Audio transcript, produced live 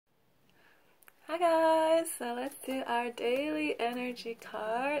Hi guys, so let's do our daily energy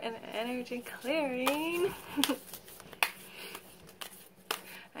card and energy clearing.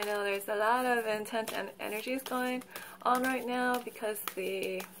 I know there's a lot of intense energies going on right now because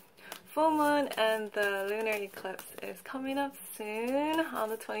the full moon and the lunar eclipse is coming up soon on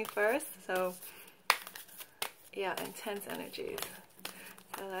the 21st. So yeah, intense energies.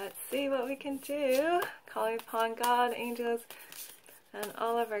 So let's see what we can do. Calling upon God, angels, and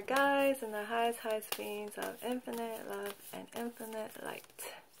all of our guides and the highest beings of infinite love and infinite light.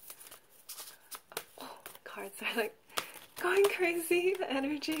 Oh, cards are like going crazy, the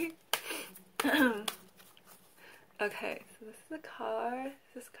energy. Okay, so this is a card.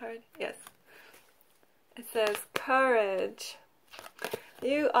 Is this card? Yes. It says, courage.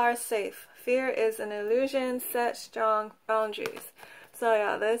 You are safe. Fear is an illusion. Set strong boundaries. So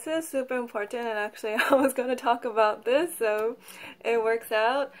yeah, this is super important, and actually I was going to talk about this, so it works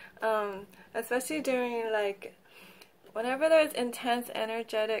out, especially during like whenever there's intense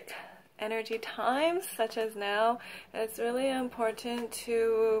energy times such as now. It's really important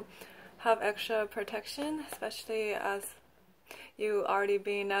to have extra protection, especially as you already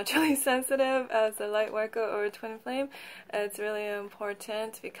being naturally sensitive as a light worker or a twin flame. It's really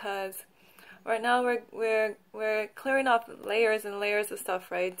important because right now we're clearing off layers and layers of stuff,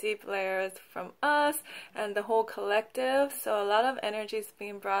 right? Deep layers from us and the whole collective. So a lot of energy is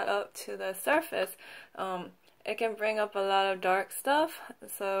being brought up to the surface. It can bring up a lot of dark stuff.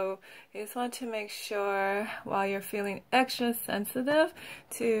 So you just want to make sure while you're feeling extra sensitive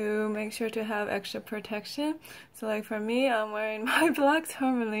to make sure to have extra protection. So like for me, I'm wearing my black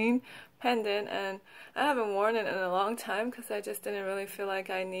tourmaline pendant, and I haven't worn it in a long time because I just didn't really feel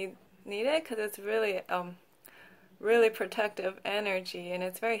like I need it, because it's really really protective energy and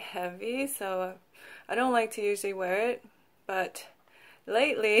it's very heavy, so I don't like to usually wear it. But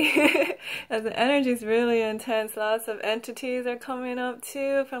lately as the energy is really intense, lots of entities are coming up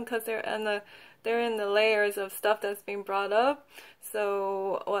too, because they're in the layers of stuff that's being brought up.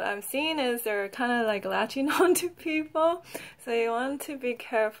 So what I'm seeing is they're kind of like latching onto people, so you want to be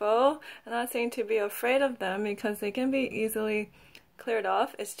careful. I'm not saying to be afraid of them because they can be easily cleared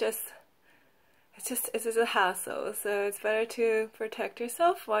off. It's just a hassle, so it's better to protect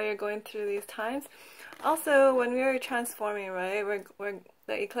yourself while you're going through these times. Also, when we are transforming, right,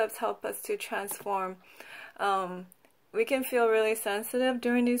 the eclipse helps us to transform. We can feel really sensitive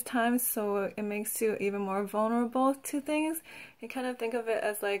during these times, so it makes you even more vulnerable to things. You kind of think of it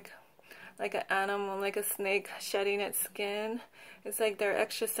as like an animal, like a snake shedding its skin. It's like they're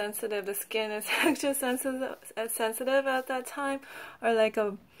extra sensitive. The skin is extra sensitive at that time. Or like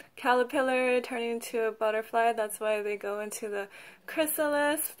a caterpillar turning into a butterfly. That's why they go into the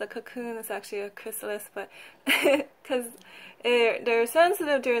chrysalis. The cocoon is actually a chrysalis, but because they're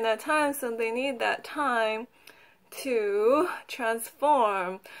sensitive during that time, so they need that time to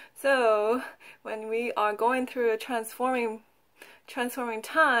transform. So when we are going through a transforming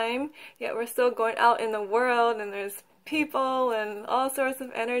time, yet we're still going out in the world and there's people and all sorts of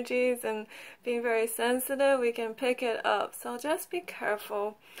energies and being very sensitive, we can pick it up. So just be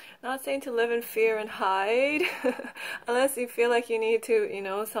careful. Not saying to live in fear and hide unless you feel like you need to,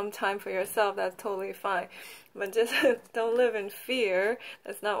 some time for yourself. That's totally fine, but just don't live in fear.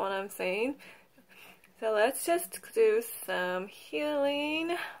 That's not what I'm saying. So let's just do some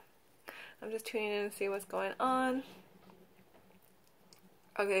healing. I'm just tuning in to see what's going on.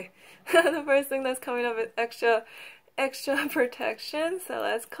 Okay, the first thing that's coming up is extra protection. So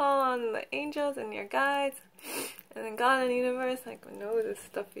let's call on the angels and your guides, and then God and the universe. Like, no, this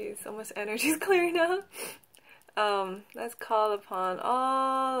stuffy, so much energy is clearing out. Let's call upon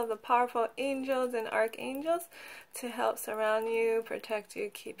all of the powerful angels and archangels to help surround you, protect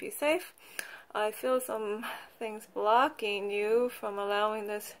you, keep you safe. I feel some things blocking you from allowing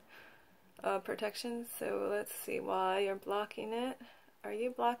this protection. So let's see why you're blocking it. Are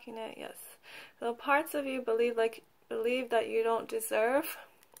you blocking it? Yes. So parts of you believe that you don't deserve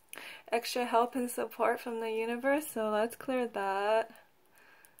extra help and support from the universe. So let's clear that.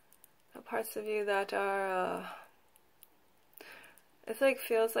 The parts of you that are it's like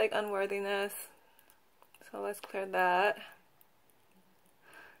feels like unworthiness. So let's clear that.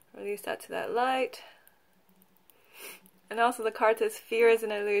 Release that to that light. And also the card says fear is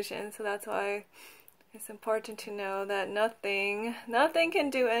an illusion. So that's why it's important to know that nothing can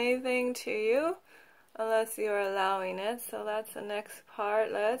do anything to you unless you are allowing it. So that's the next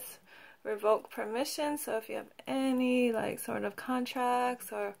part. Let's revoke permission. So if you have any like sort of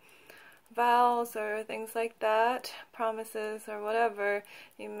contracts or vows or things like that, promises or whatever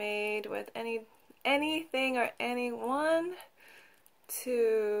you made with anything or anyone,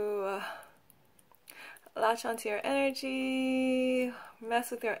 to latch onto your energy,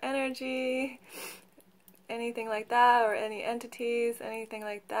 mess with your energy, anything like that, or any entities, anything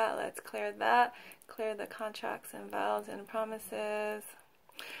like that. Let's clear that. Clear the contracts and vows and promises.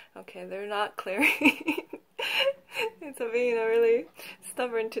 Okay, they're not clearing. It's being really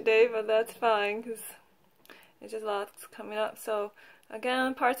stubborn today, but that's fine because it's just lots coming up. So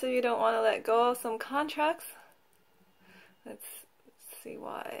again, parts of you don't want to let go of some contracts. Let's see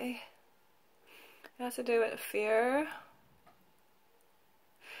why. It has to do with fear.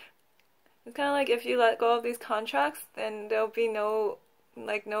 It's kind of like if you let go of these contracts, then there'll be no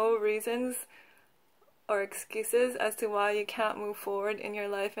reasons or excuses as to why you can't move forward in your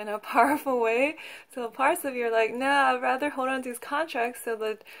life in a powerful way. So parts of you are like, nah, I'd rather hold on to these contracts so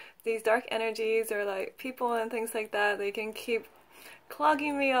that these dark energies or like people and things like that, they can keep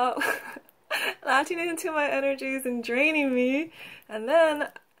clogging me up, latching into my energies and draining me, and then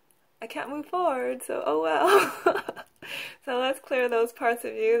I can't move forward, so oh well. So let's clear those parts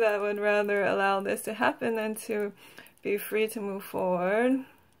of you that would rather allow this to happen than to be free to move forward.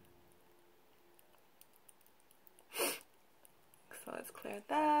 So let's clear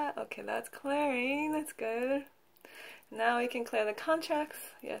that. Okay, that's clearing. That's good. Now we can clear the contracts.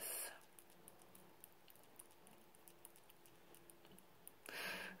 Yes.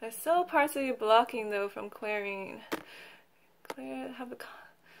 There's still parts of you blocking though from clearing.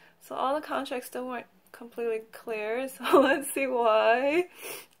 So all the contracts still weren't completely clear. So let's see why.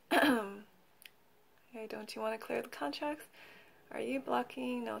 Okay, don't you want to clear the contracts? Are you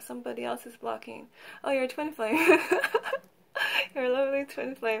blocking? No, somebody else is blocking. Oh, you're a twin flame. You're a lovely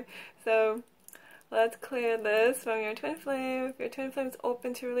twin flame. So let's clear this from your twin flame. If your twin flame is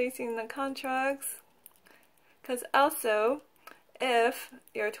open to releasing the contracts, because also, if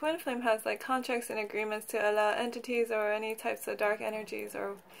your twin flame has like contracts and agreements to allow entities or any types of dark energies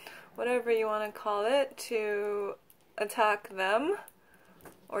or whatever you want to call it to attack them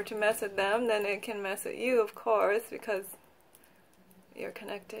or to mess with them, then it can mess with you, of course, because you're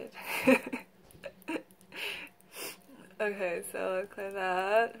connected. Okay, so let's clear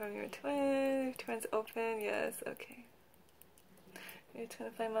that from your twin. Your twin's open, yes, okay. Your twin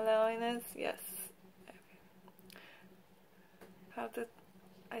flame allowing this, yes. Okay.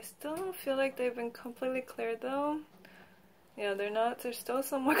 I still don't feel like they've been completely cleared though. Yeah, they're not. There's still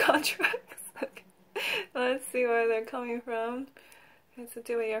some more contracts. Okay. Let's see where they're coming from. It's to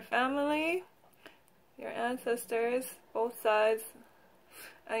do with your family, your ancestors, both sides,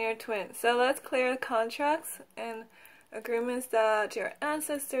 and your twin. So let's clear the contracts and agreements that your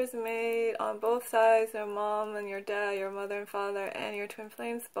ancestors made on both sides, your mom and your dad, your mother and father, and your twin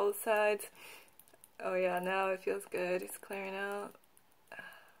flames, both sides. Oh yeah, now it feels good. It's clearing out.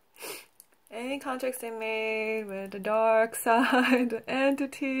 Any contracts they made with the dark side, the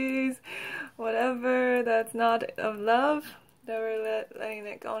entities, whatever that's not of love, that we're letting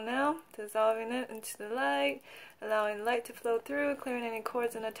it go now, dissolving it into the light, allowing light to flow through, clearing any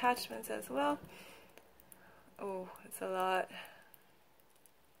cords and attachments as well. Oh, it's a lot.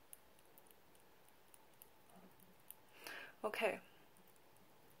 Okay.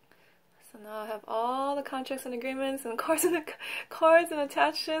 So now I have all the contracts and agreements and cords and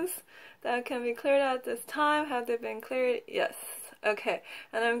attachments that can be cleared at this time. Have they been cleared? Yes. Okay.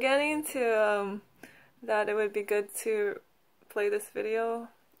 And I'm getting to that it would be good to play this video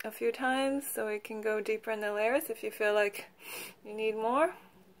a few times so we can go deeper in the layers if you feel like you need more.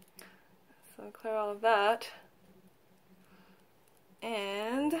 So clear all of that.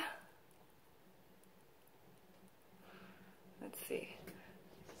 And let's see.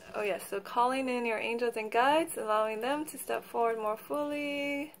 Oh yes, so calling in your angels and guides, allowing them to step forward more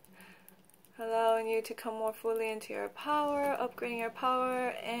fully, allowing you to come more fully into your power, upgrading your power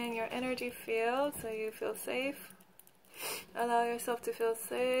and your energy field so you feel safe. Allow yourself to feel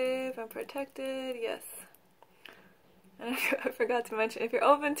safe and protected, yes. And I forgot to mention, if you're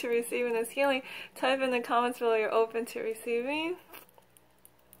open to receiving this healing, type in the comments below you're open to receiving.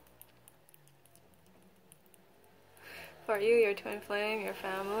 For you, your twin flame, your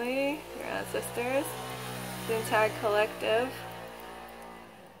family, your ancestors, the entire collective.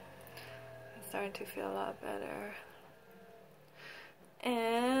 I'm starting to feel a lot better.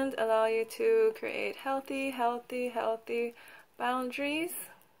 And allow you to create healthy boundaries,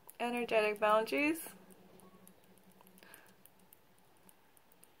 energetic boundaries.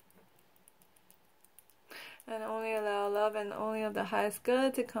 And only allow love and only of the highest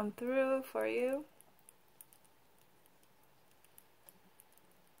good to come through for you.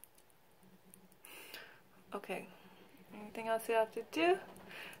 Okay, anything else you have to do?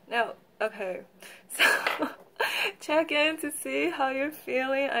 No, okay, so check in to see how you're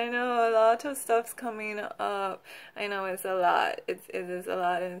feeling. I know a lot of stuff's coming up. I know it's a lot. It is a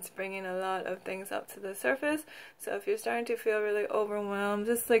lot, and it's bringing a lot of things up to the surface. So if you're starting to feel really overwhelmed,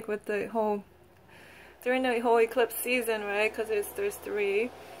 just like with the whole, during the whole eclipse season, right? Because there's 3.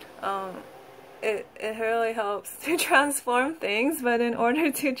 It really helps to transform things, but in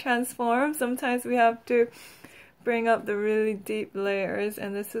order to transform, sometimes we have to bring up the really deep layers,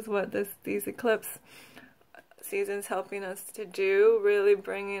 and this is what these eclipse seasons helping us to do, really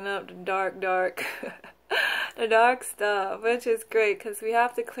bringing up the dark the dark stuff, which is great because we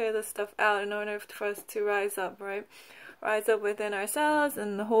have to clear this stuff out in order for us to rise up, right? Rise up within ourselves,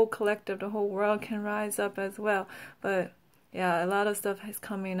 and the whole collective, the whole world can rise up as well. But yeah, a lot of stuff is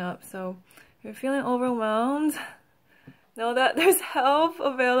coming up, so if you're feeling overwhelmed, know that there's help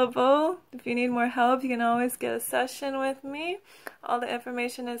available. If you need more help, you can always get a session with me. All the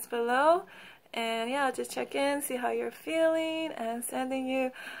information is below. And yeah, just check in, see how you're feeling, and sending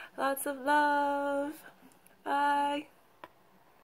you lots of love.